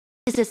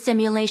is a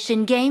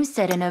simulation game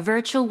set in a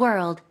virtual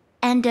world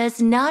and does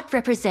not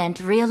represent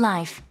real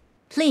life.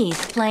 Please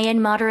play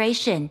in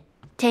moderation,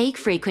 take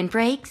frequent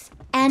breaks,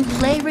 and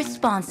play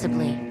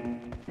responsibly.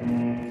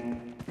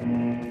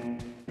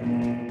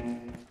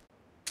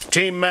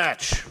 Team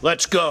match,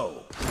 let's go.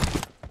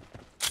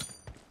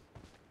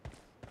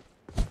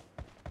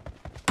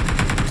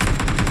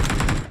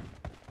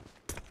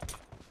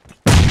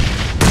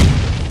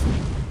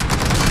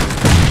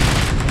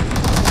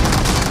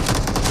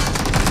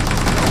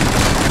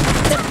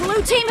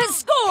 Team has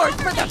scored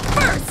for the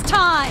first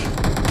time!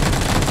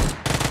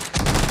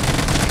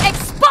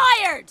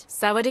 Expired!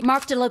 Sawadee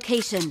marked a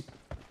location.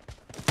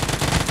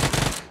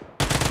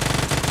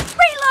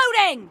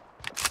 Reloading!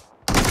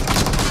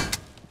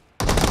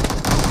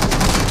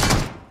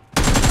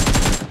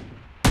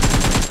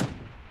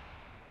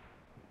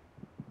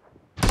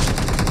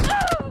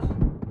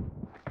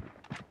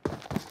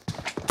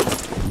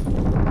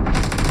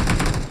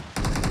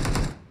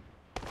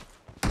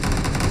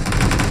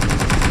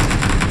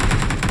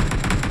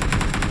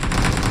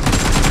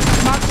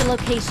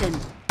 Location.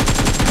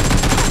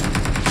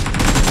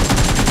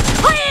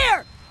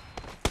 Clear!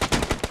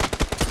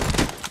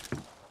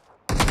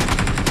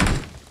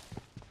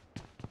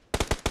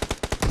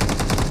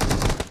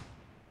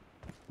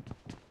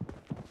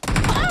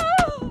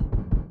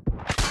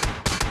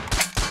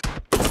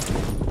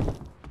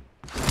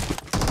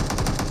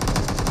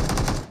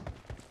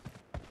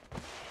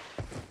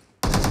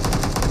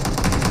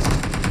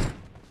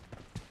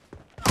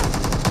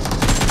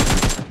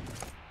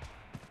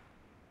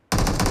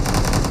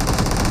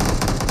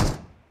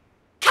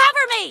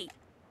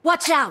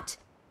 Watch out!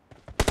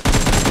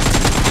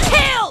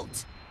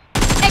 Killed!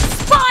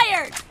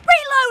 Expired!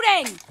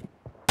 Reloading!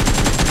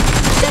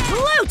 The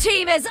blue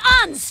team is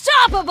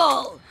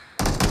unstoppable!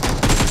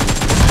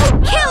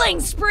 Killing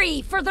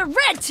spree for the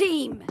red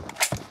team!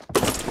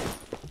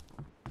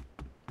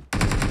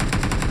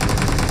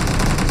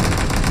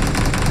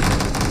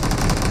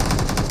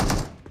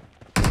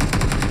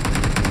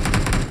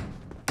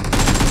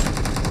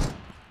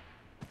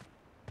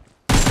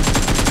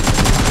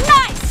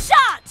 Nice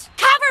shot!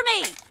 Cover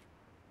me!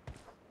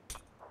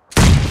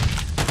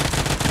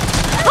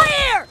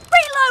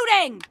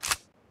 Reloading!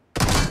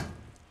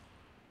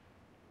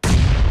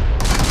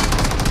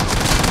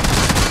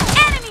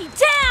 Enemy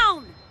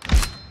down!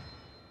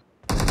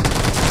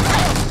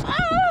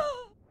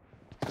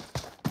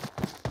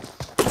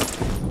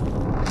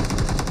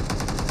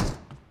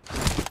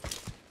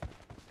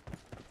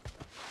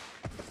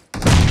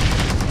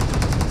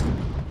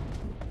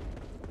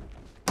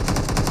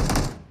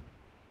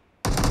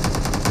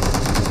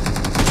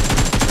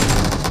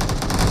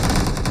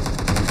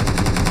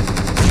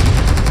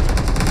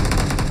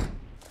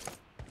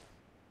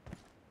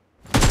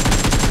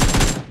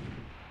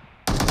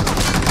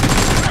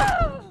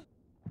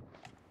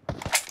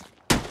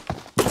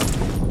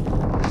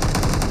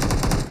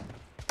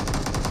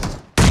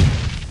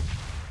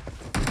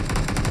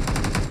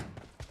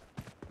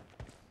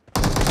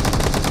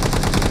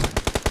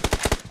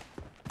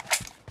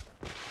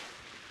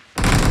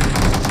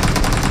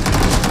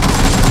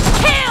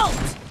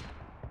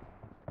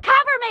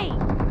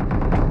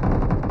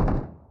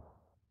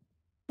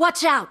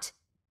 Watch out!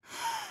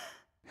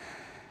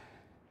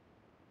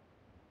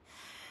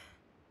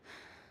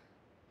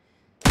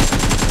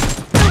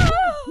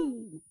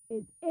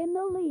 Is in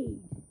the lead.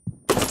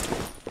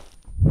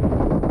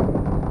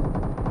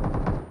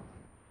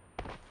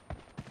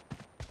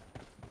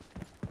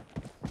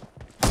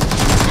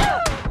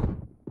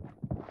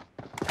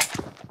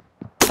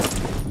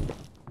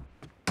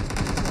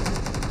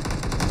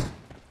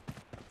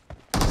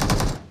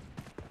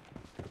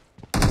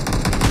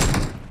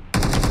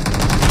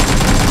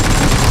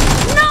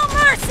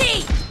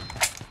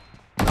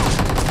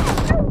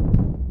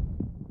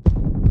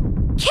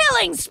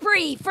 Killing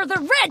spree for the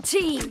red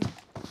team!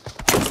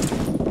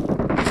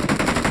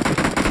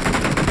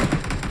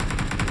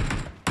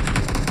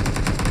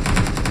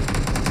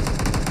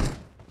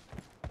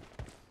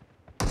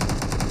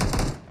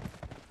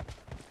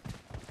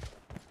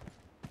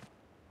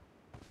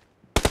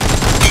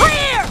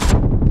 Clear!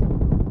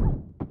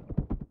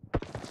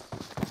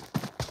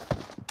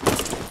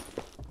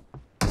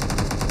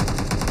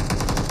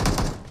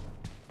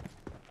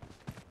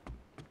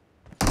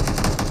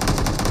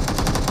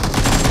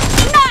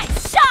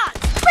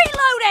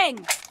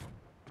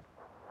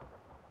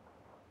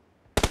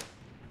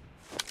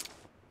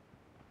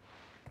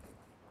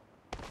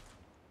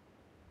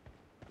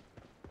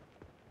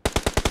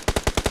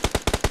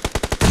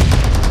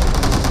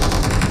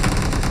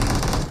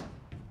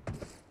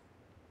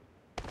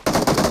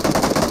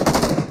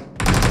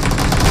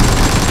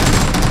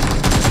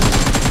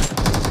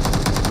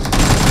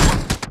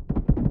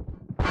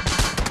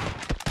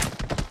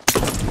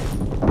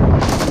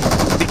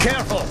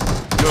 Careful!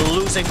 You're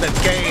losing the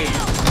game!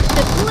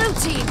 The blue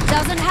team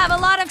doesn't have a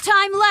lot of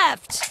time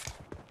left!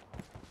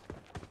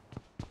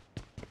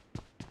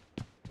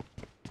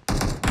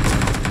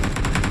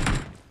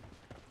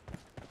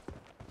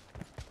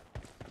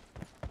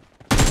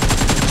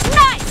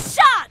 Nice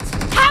shot!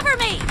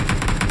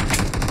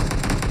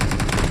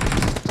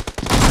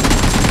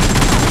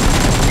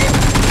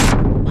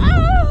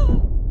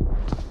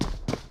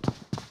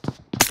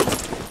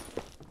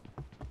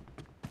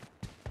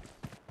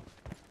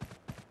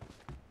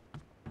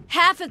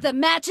 Half of the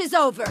match is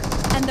over,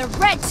 and the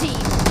red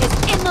team is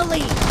in the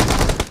lead.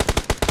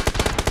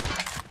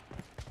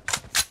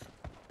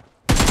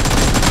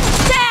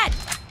 Dead!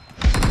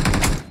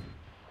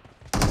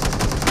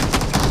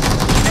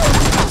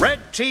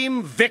 Red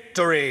team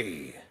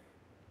victory!